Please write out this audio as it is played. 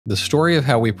The story of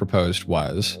how we proposed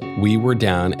was we were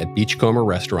down at Beachcomber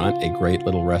Restaurant, a great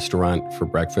little restaurant for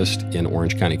breakfast in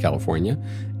Orange County, California.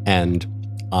 And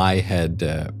I had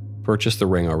purchased the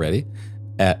ring already,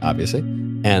 obviously.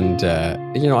 And,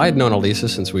 I had known Elisa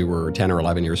since we were 10 or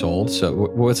 11 years old. So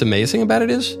what's amazing about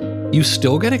it is you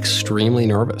still get extremely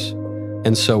nervous.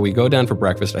 And so we go down for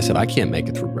breakfast. I said, I can't make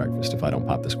it through breakfast if I don't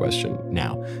pop this question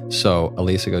now. So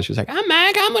Elisa goes, she's like,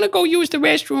 Mag, I'm going to go use the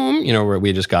restroom. Where we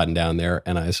had just gotten down there.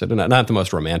 And I said, not the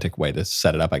most romantic way to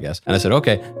set it up, I guess. And I said,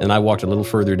 okay. And I walked a little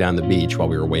further down the beach while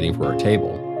we were waiting for our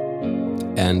table.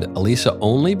 And Elisa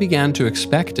only began to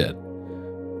expect it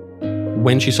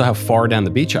when she saw how far down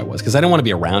the beach I was, because I didn't want to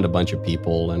be around a bunch of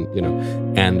people and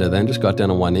then just got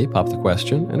down on one knee, popped the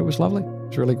question, and it was lovely. It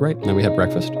was really great. And then we had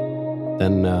breakfast.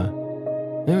 Then,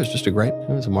 it was just it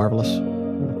was a marvelous,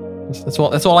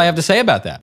 that's all I have to say about that.